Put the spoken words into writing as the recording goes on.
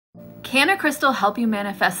Can a crystal help you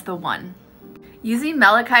manifest the one? Using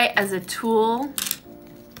malachite as a tool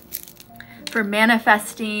for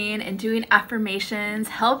manifesting and doing affirmations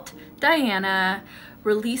helped Diana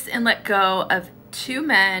release and let go of 2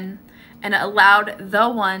 men and allowed the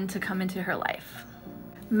one to come into her life.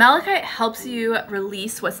 Malachite helps you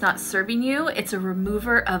release what's not serving you. It's a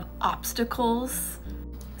remover of obstacles.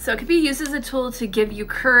 So it could be used as a tool to give you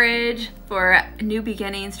courage for new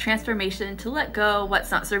beginnings, transformation, to let go what's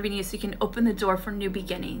not serving you so you can open the door for new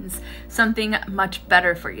beginnings, something much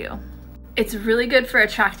better for you. It's really good for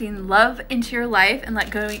attracting love into your life and let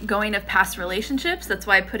going of past relationships. That's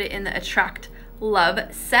why I put it in the Attract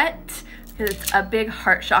Love set, because it's a big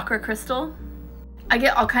heart chakra crystal. I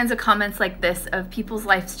get all kinds of comments like this of people's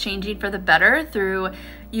lives changing for the better through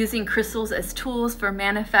using crystals as tools for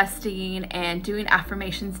manifesting and doing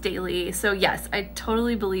affirmations daily. So yes, I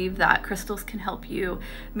totally believe that crystals can help you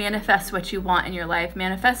manifest what you want in your life,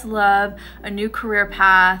 manifest love, a new career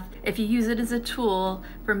path, if you use it as a tool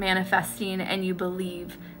for manifesting and you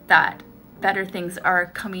believe that better things are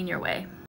coming your way.